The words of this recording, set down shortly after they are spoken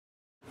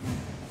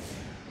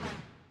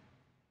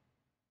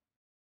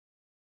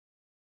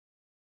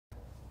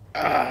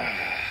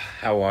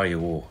How are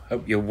you all?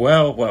 Hope you're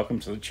well. Welcome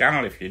to the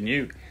channel if you're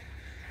new.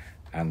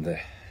 And the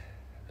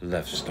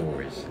love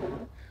stories.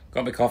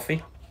 Got my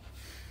coffee.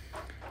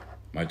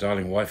 My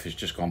darling wife has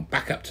just gone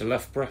back up to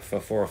Loughborough for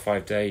 4 or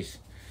 5 days.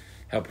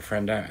 Help a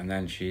friend out, and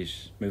then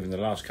she's moving the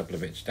last couple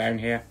of bits down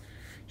here.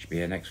 She'll be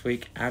here next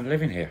week and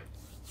living here.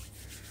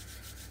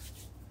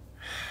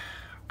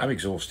 I'm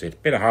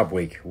exhausted. Been a hard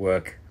week.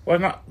 Work. Well,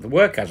 not the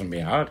work hasn't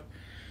been hard.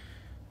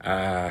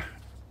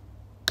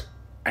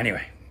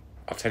 Anyway,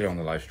 I'll tell you on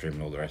the live stream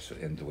and all the rest at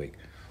the end of the week.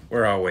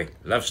 Where are we?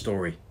 Love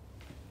story.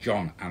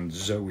 John and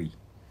Zoe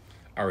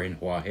are in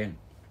Hua Hin.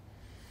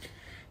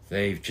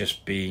 They've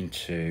just been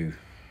to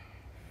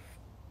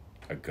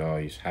a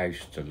guy's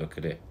house to look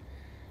at it.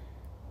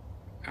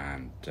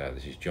 And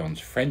this is John's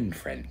friend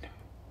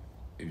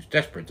who's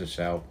desperate to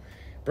sell.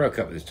 Broke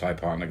up with his Thai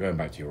partner, going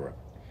back to Europe.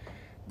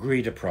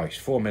 Agreed a price,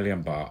 4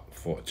 million baht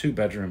for a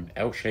 2-bedroom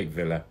L-shaped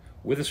villa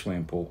with a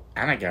swimming pool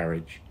and a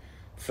garage,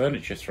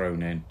 furniture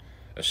thrown in,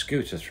 a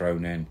scooter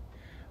thrown in,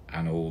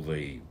 and all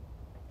the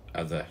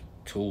other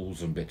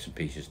tools and bits and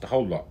pieces, the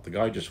whole lot. The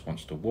guy just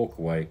wants to walk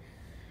away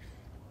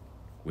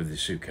with his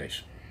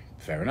suitcase.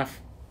 Fair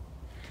enough.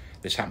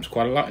 This happens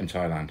quite a lot in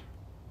Thailand.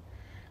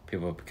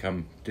 People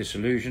become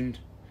disillusioned.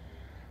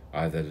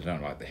 Either they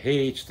don't like the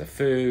heat, the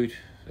food,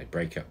 they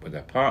break up with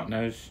their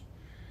partners,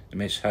 they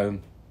miss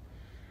home,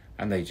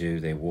 and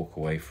they walk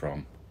away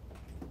from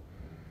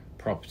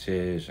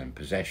properties and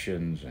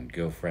possessions and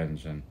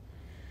girlfriends, and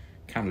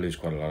can lose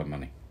quite a lot of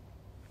money.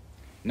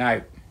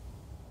 Now,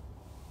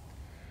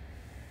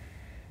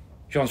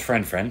 John's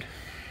friend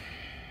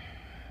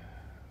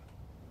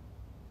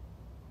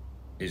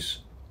is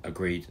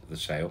agreed the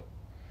sale.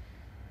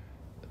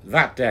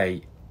 That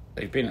day,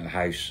 they've been at the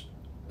house,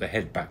 they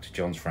head back to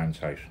John's friend's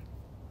house,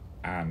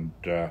 and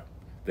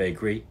they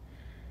agree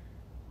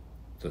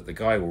that the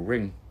guy will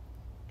ring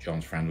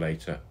John's friend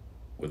later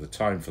with a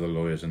time for the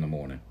lawyers in the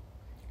morning,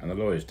 and the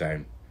lawyer's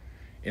down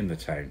in the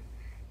town.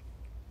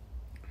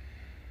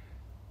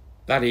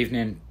 That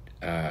evening,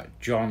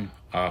 John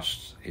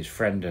asks his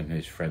friend and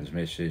his friend's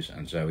missus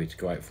and Zoe to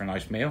go out for a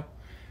nice meal,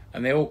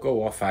 and they all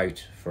go off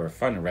out for a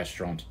fun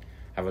restaurant,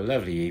 have a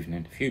lovely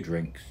evening, a few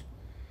drinks.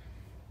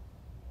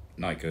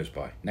 Night goes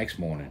by. Next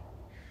morning,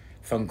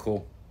 phone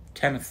call,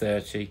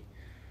 10:30,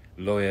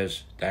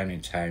 lawyers down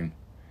in town.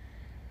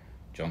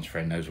 John's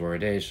friend knows where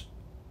it is.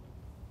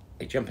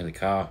 They jump in the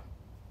car,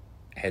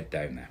 head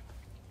down there.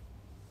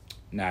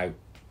 Now,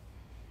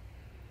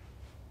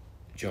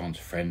 John's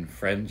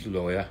friend's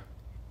lawyer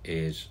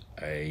is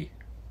a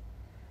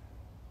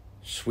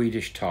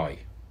Swedish Thai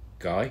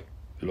guy,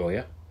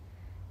 lawyer.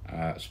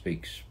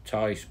 Speaks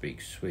Thai,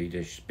 speaks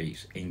Swedish,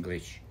 speaks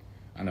English,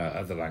 and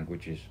other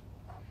languages.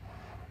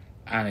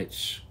 And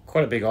it's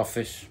quite a big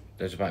office.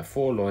 There's about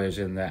 4 lawyers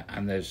in there,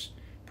 and there's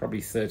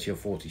probably 30 or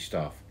 40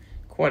 staff.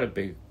 Quite a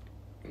big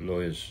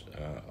lawyer's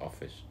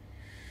office.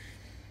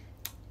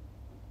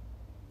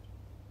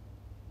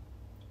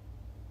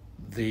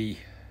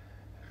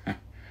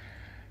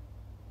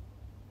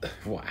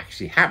 What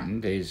actually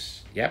happened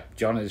is,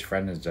 John and his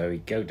friend and Zoe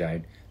go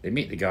down. They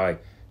meet the guy,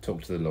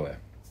 talk to the lawyer.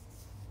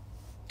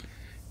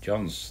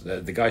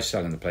 The guy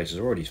selling the place has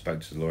already spoke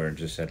to the lawyer and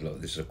just said,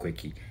 look, this is a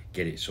quickie,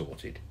 get it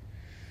sorted.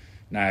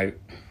 Now,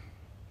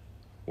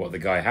 what the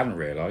guy hadn't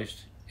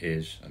realised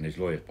is, and his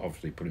lawyer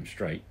obviously put him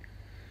straight,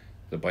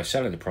 that by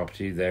selling the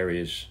property there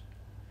is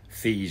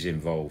fees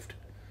involved,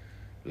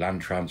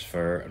 land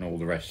transfer and all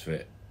the rest of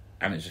it,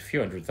 and it's a few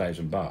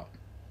 100,000 baht.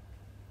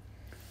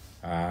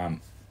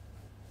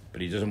 But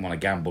he doesn't want to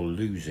gamble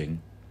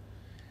losing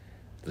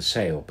the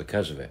sale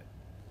because of it.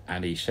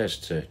 And he says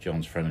to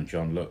John's friend and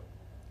John, look,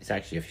 it's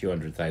actually a few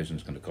 100,000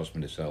 it's going to cost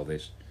me to sell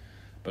this,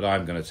 but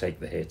I'm going to take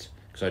the hit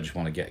because I just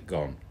want to get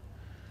gone.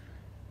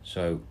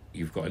 So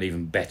you've got an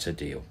even better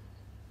deal.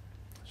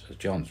 So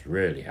John's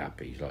really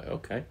happy. He's like,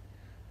 okay,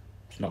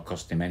 it's not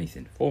costing him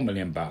anything. 4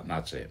 million baht and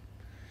that's it.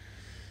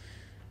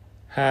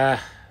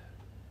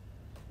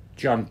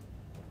 John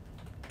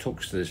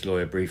talks to this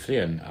lawyer briefly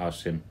and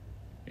asks him,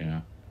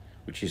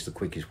 which is the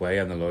quickest way,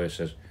 and the lawyer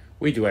says,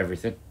 we do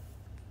everything.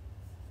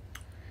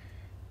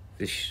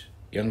 This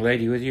young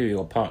lady with you,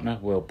 your partner,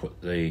 will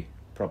put the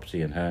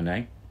property in her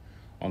name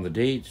on the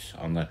deeds,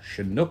 on the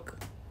Chinook,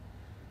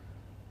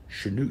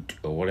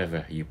 or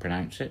whatever you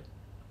pronounce it,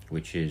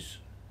 which is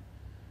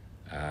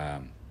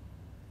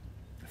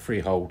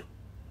freehold.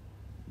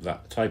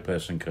 That Thai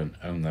person can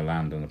own the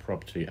land and the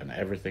property and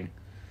everything.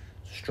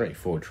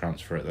 Straightforward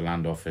transfer at the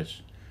land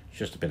office. It's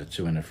just a bit of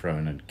to and fro,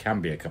 and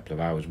can be a couple of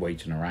hours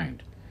waiting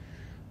around.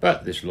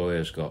 But this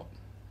lawyer's got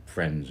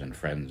friends, and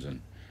a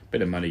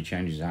bit of money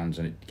changes hands,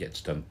 and it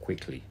gets done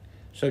quickly.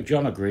 So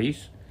John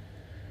agrees.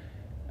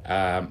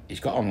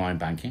 He's got online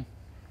banking,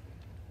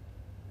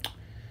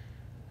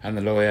 and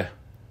the lawyer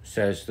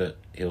says that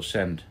he'll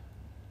send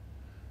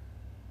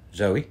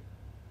Zoe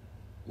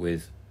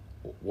with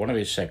one of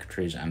his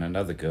secretaries and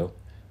another girl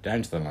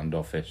down to the land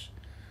office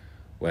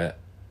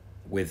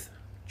with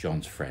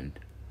John's friend.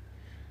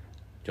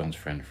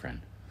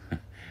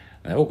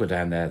 They all go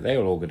down there. They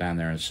will all go down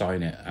there and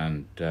sign it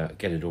and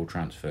get it all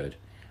transferred.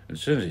 And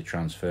as soon as it's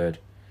transferred,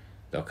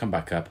 they'll come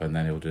back up and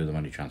then he'll do the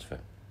money transfer.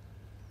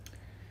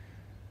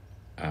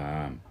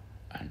 And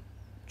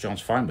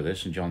John's fine with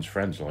this, and John's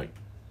friends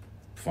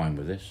fine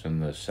with this, and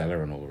the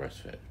seller and all the rest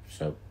of it.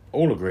 So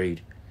all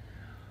agreed.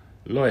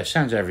 Lawyer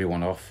sends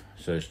everyone off,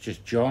 so it's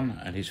just John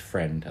and his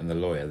friend and the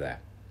lawyer there.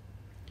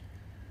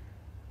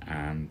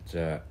 And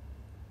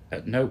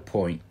at no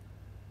point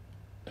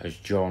has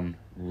John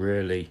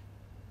really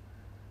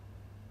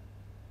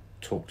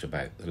talked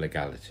about the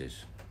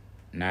legalities.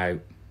 Now,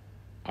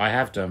 I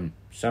have done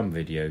some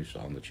videos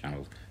on the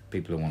channel,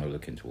 people who want to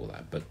look into all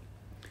that, but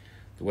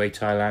the way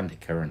Thailand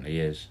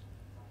currently is,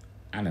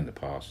 and in the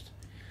past,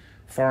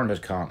 foreigners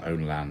can't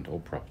own land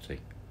or property.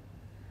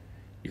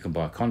 You can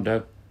buy a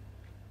condo,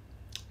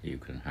 you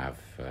can have,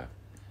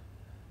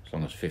 as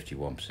long as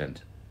 51%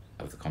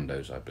 of the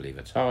condos, I believe,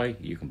 are Thai,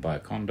 you can buy a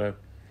condo,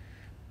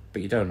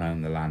 but you don't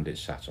own the land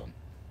it's sat on.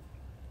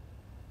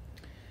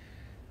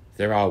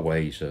 There are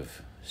ways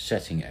of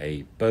setting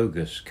a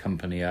bogus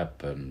company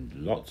up and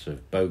lots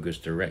of bogus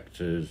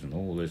directors and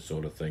all this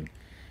sort of thing.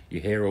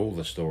 You hear all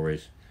the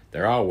stories.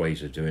 There are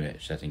ways of doing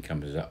it, setting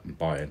companies up and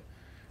buying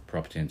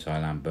property in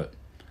Thailand, but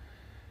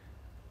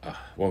I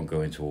won't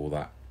go into all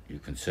that. You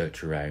can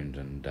search around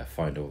and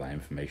find all that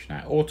information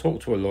out, or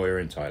talk to a lawyer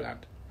in Thailand.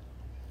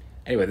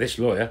 Anyway, this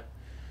lawyer,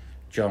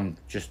 John,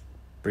 just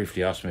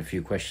briefly asked him a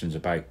few questions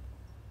about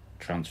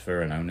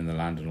transfer and owning the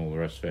land and all the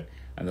rest of it,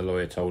 and the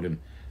lawyer told him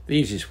the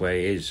easiest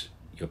way is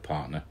your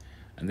partner,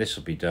 and this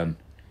will be done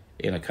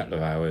in a couple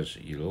of hours.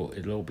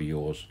 It'll all be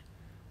yours,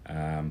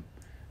 and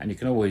you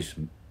can always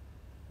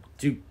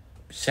do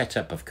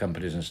setup of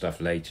companies and stuff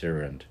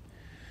later, and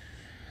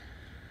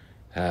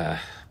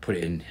put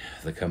it in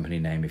the company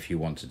name if you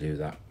want to do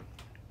that.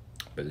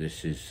 But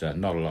this is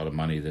not a lot of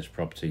money, this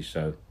property,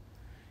 so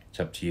it's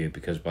up to you,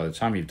 because by the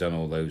time you've done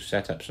all those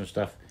setups and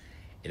stuff,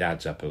 it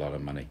adds up a lot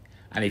of money.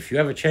 And if you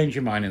ever change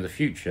your mind in the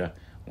future,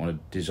 want to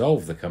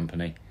dissolve the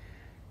company,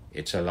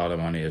 it's a lot of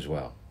money as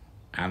well,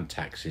 and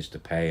taxes to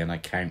pay and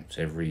accounts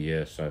every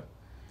year. So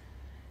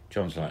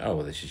John's like, oh,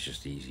 well, this is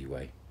just the easy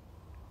way.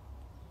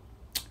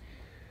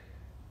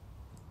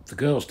 The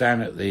girl's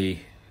down at the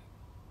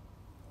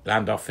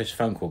land office,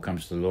 phone call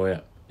comes to the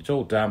lawyer. It's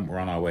all done, we're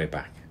on our way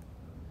back.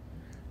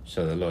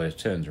 So the lawyer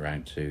turns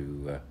around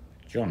to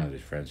John and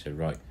his friend and said,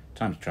 right,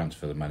 time to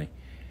transfer the money.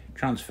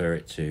 Transfer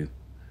it to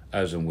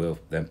us and we'll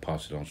then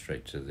pass it on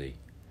straight to the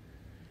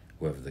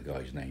whoever the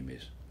guy's name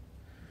is.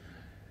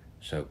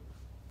 So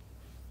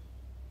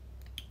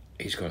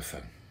he's got a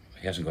phone.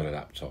 He hasn't got a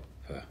laptop,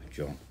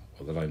 John,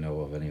 or that I know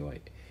of anyway.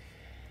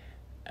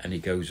 And he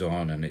goes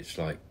on, and it's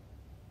like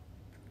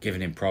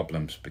giving him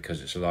problems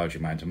because it's a large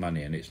amount of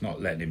money and it's not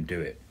letting him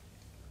do it.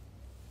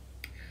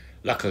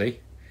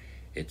 Luckily,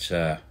 it's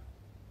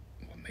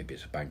maybe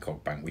it's a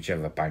Bangkok bank,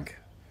 whichever bank.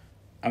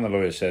 And the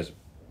lawyer says,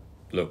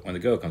 look, when the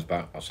girl comes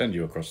back, I'll send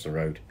you across the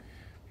road.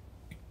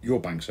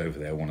 Your bank's over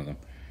there, one of them.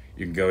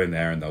 You can go in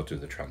there and they'll do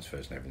the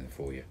transfers and everything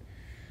for you.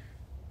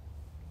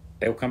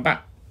 They'll come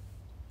back.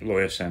 The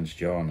lawyer sends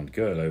John and the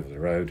girl over the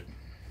road,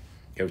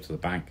 go to the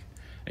bank,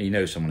 and you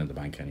know someone in the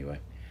bank anyway.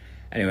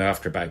 Anyway,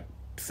 after about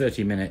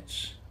 30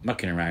 minutes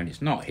mucking around,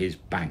 it's not his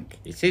bank.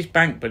 It's his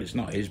bank, but it's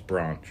not his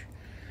branch.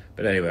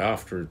 But anyway,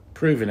 after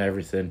proving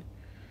everything,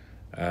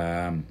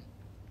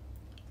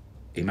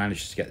 he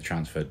manages to get the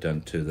transfer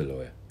done to the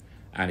lawyer,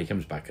 and he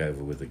comes back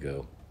over with the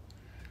girl.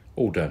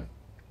 All done.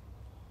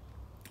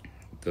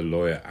 The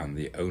lawyer and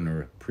the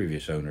owner,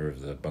 previous owner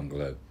of the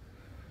bungalow,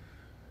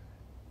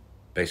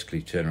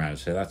 basically turn around and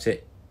say, that's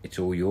it, it's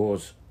all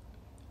yours.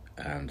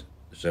 And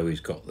Zoe's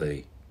got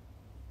the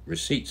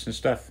receipts and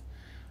stuff,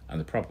 and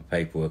the proper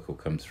paperwork will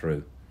come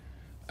through.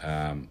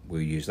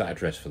 We'll use that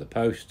address for the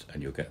post,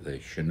 and you'll get the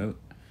chenoute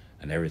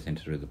and everything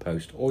through the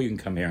post, or you can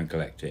come here and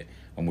collect it,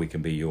 and we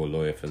can be your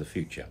lawyer for the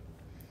future.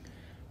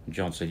 And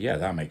John said, yeah,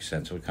 that makes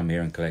sense. We'll come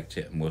here and collect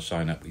it, and we'll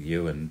sign up with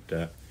you, and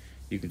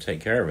you can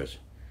take care of us.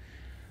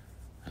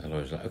 And the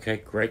lawyer's like, okay,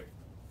 great.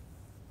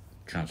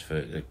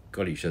 Transfer, they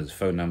got each other's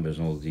phone numbers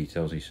and all the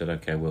details. He said,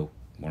 okay, well,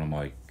 one of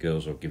my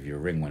girls will give you a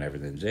ring when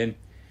everything's in.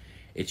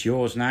 It's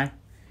yours now.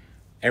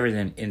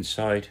 Everything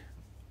inside,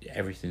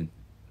 everything,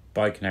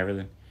 bike and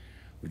everything.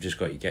 We've just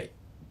got to get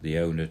the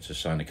owner to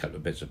sign a couple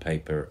of bits of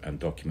paper and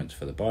documents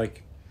for the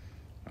bike.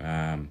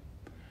 And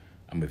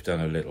we've done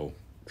a little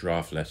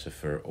draft letter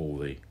for all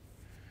the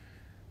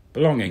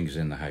belongings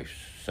in the house.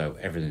 So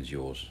everything's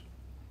yours.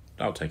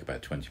 That'll take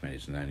about 20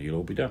 minutes and then you'll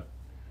all be done.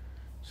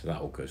 So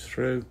that all goes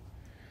through.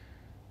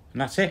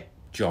 And that's it.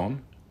 Zoe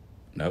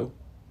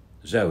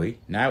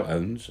now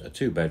owns a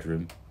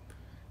 2-bedroom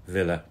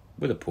villa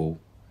with a pool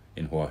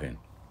in Hua Hin.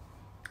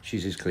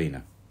 She's his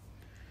cleaner.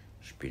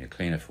 She's been a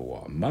cleaner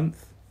for, a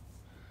month?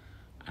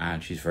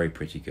 And she's a very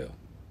pretty girl.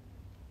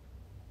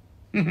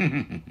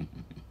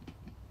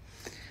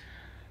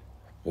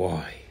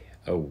 Why?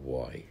 Oh,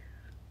 why?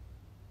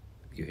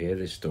 You hear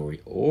this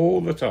story all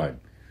the time.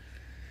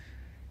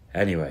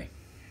 Anyway.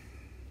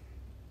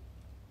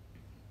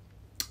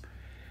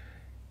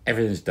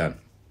 Everything's done.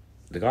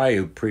 The guy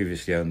who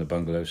previously owned the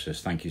bungalow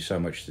says, thank you so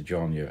much to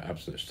John, you're an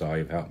absolute star,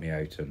 you've helped me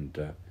out,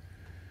 and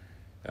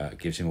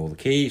Gives him all the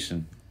keys,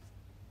 and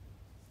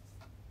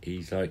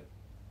he's like,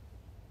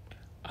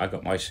 I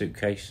got my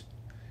suitcase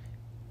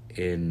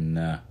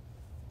in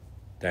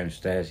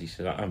downstairs. He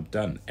said, I'm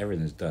done.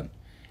 Everything's done.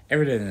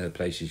 Everything in the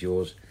place is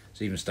yours.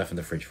 There's even stuff in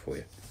the fridge for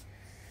you.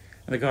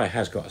 And the guy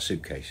has got a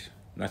suitcase.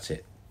 And that's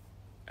it.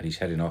 And he's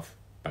heading off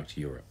back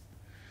to Europe.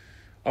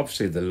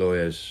 Obviously, the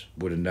lawyers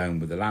would have known,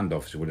 but the land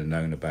officer would have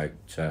known about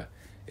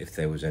if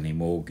there was any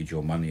mortgage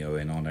or money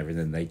owing on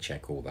everything. They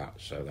check all that.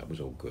 So that was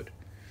all good.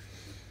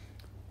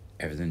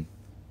 Everything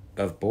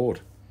above board.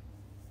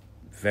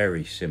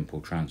 Very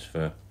simple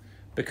transfer.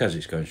 Because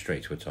it's going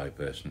straight to a Thai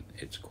person,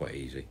 it's quite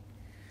easy.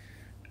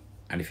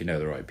 And if you know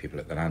the right people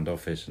at the land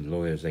office and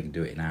lawyers, they can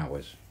do it in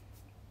hours.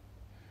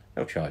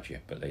 They'll charge you,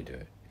 but they do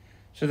it.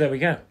 So there we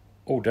go.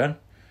 All done.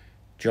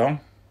 John,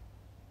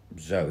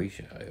 Zoe,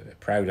 a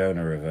proud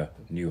owner of a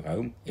new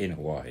home in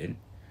Hawaii,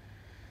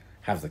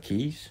 have the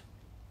keys.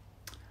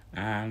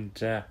 And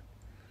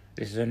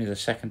this is only the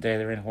second day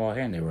they're in Hawaii,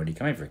 and they were only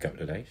coming for a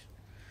couple of days.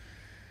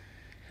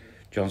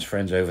 John's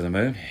friend's over the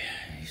moon.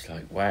 He's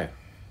like, wow,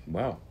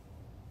 well,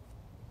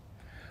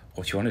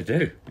 what do you want to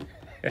do?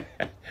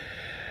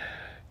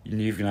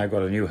 You've now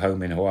got a new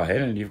home in Hawaii,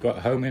 and you've got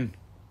a home in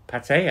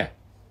Pattaya.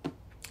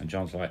 And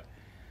John's like,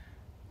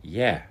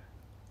 yeah,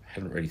 I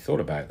hadn't really thought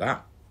about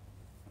that.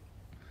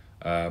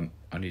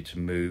 I need to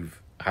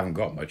move. I haven't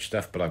got much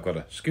stuff, but I've got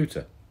a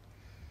scooter.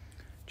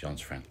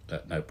 John's friend,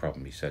 no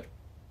problem. He said,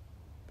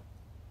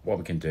 what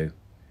we can do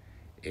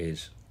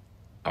is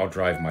I'll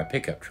drive my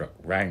pickup truck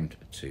round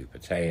to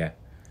Pattaya.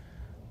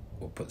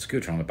 We'll put the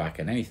scooter on the back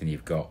and anything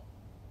you've got,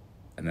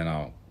 and then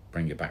I'll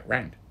bring you back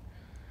round.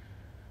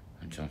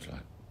 And John's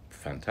like,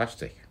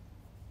 fantastic.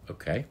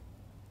 Okay.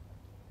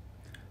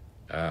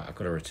 I've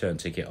got a return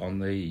ticket on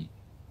the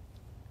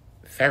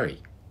ferry.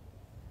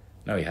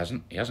 No, he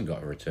hasn't. He hasn't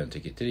got a return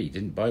ticket, did he? He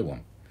didn't buy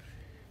one.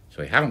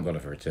 So he haven't got a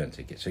return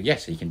ticket. So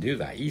yes, he can do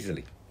that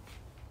easily.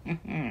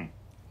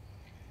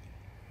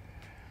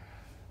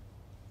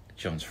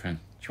 John's friend,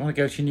 do you want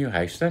to go to your new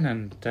house then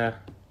and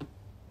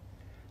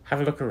have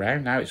a look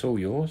around? Now it's all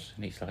yours.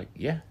 And he's like,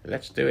 yeah,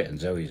 let's do it. And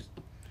Zoe's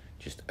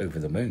just over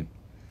the moon.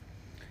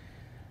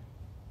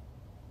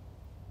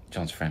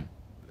 John's friend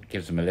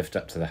gives them a lift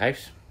up to the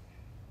house.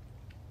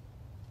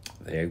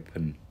 They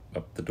open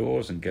up the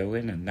doors and go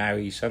in, and now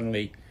he's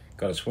suddenly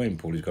got a swimming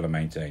pool he's got to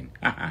maintain.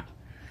 But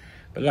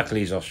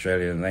luckily he's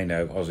Australian, and they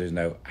know, Aussies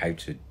know how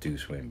to do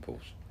swimming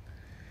pools.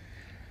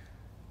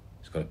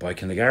 He's got a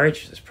bike in the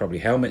garage. There's probably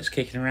helmets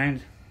kicking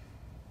around.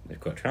 They've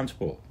got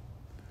transport.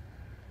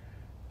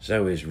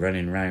 Zoe's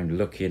running around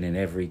looking in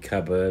every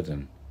cupboard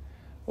and,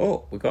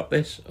 oh, we got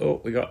this,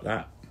 oh, we got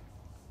that.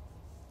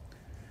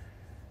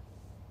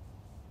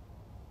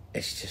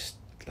 It's just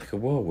like a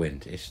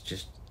whirlwind. It's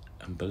just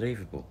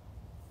unbelievable.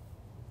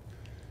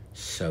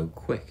 So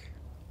quick.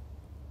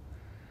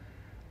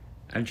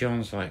 And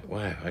John's like,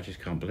 wow, I just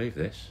can't believe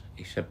this.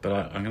 He said, but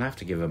I'm going to have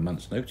to give a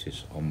month's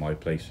notice on my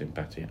place in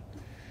Pattaya.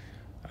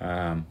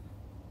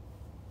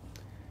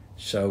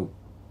 So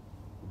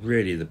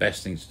really the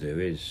best thing to do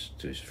is,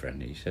 to his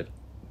friend, he said,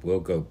 we'll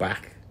go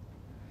back.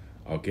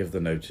 I'll give the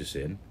notice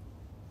in.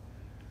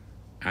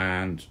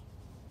 And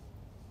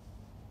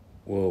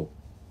we'll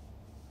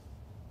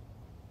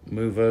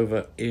move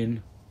over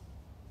in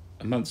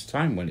a month's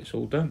time when it's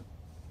all done.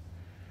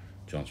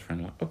 John's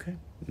friend like, okay,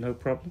 no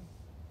problem.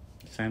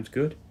 Sounds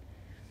good.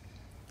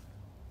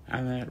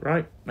 And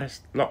right,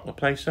 let's lock the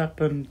place up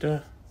and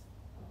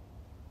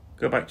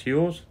go back to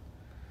yours.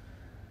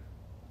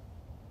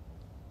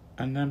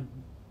 And then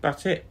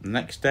that's it. The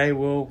next day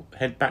we'll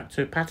head back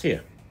to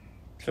Pattaya.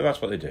 So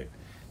that's what they do.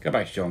 Go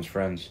back to John's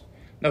friends,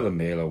 another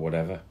meal or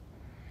whatever.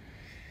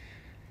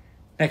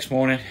 Next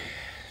morning,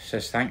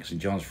 says thanks,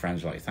 and John's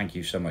friends like, thank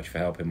you so much for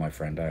helping my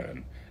friend out,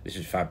 and this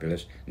is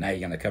fabulous. Now you're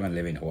going to come and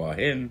live in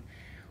Hawaii.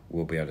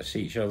 We'll be able to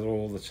see each other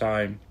all the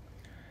time.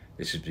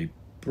 This would be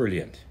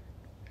brilliant.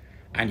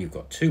 And you've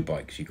got two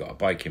bikes. You've got a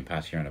bike in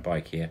Pattaya and a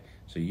bike here.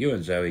 So you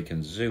and Zoe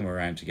can zoom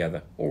around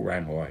together all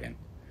around Hawaii. And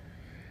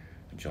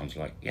John's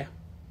like, yeah,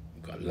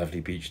 we've got a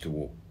lovely beach to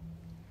walk.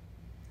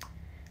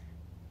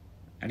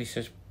 And he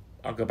says,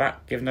 I'll go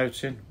back, give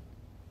notice in,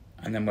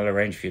 and then we'll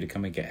arrange for you to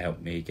come and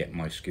help me get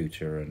my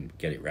scooter and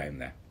get it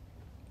round there.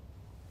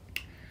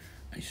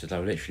 And he said,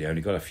 I've literally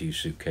only got a few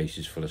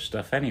suitcases full of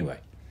stuff anyway.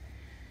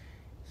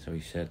 So he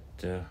said,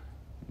 we'll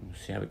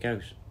see how it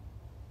goes.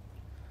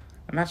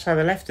 And that's how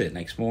they left it.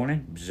 Next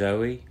morning,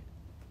 Zoe,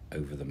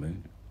 over the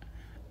moon,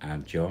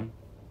 and John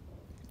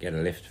get a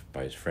lift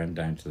by his friend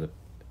down to the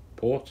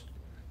port.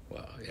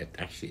 Well,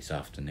 actually it's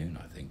afternoon,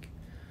 I think.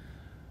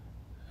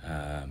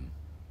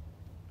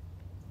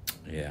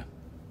 Yeah,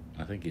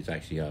 I think it's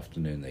actually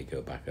afternoon they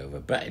go back over.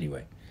 But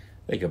anyway,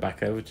 they go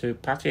back over to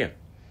Pattaya.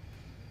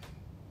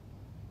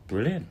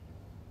 Brilliant.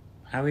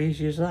 How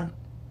easy is that?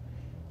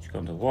 He's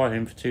gone to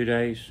Hawaii for 2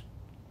 days.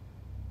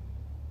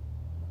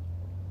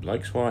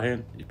 Like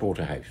Hawaii, he's bought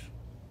a house.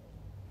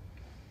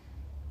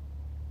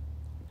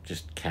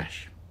 Just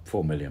cash,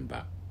 4 million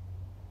baht.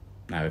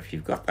 Now, if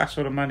you've got that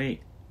sort of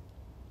money,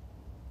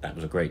 that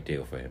was a great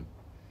deal for him.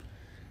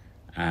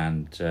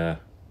 And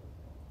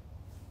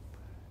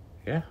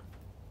Yeah.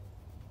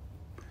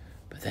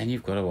 But then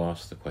you've got to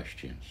ask the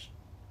questions.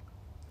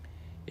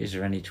 Is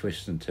there any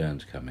twists and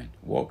turns coming?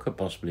 What could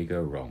possibly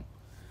go wrong?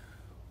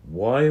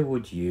 Why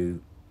would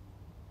you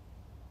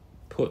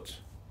put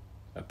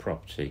a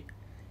property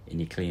in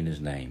your cleaner's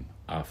name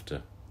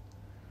after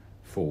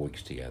 4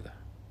 weeks together?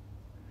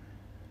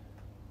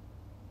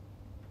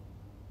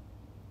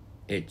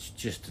 It's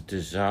just a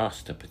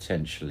disaster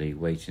potentially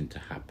waiting to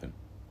happen.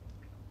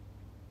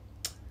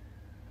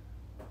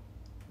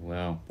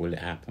 Well, will it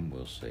happen?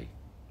 We'll see.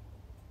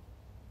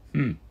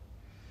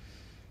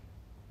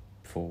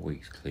 4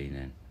 weeks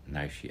cleaning.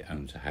 Now she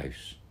owns a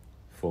house,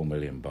 4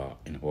 million baht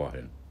in Hua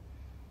Hin,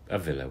 a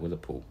villa with a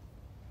pool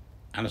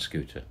and a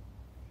scooter,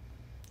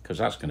 because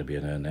that's going to be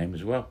in her name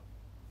as well,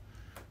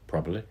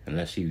 probably,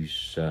 unless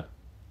he's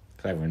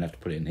clever enough to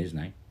put it in his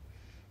name.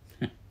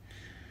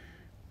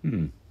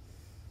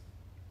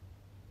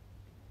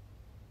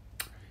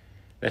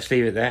 Let's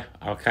leave it there.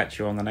 I'll catch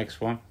you on the next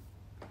one.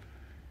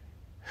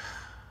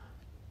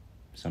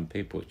 Some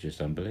people, it's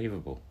just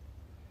unbelievable.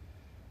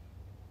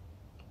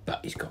 But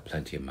he's got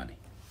plenty of money.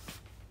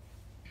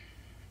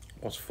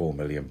 What's 4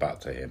 million baht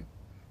to him?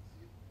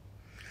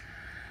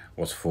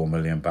 What's 4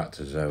 million baht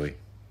to Zoe?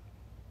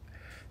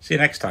 See you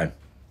next time.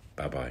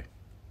 Bye-bye.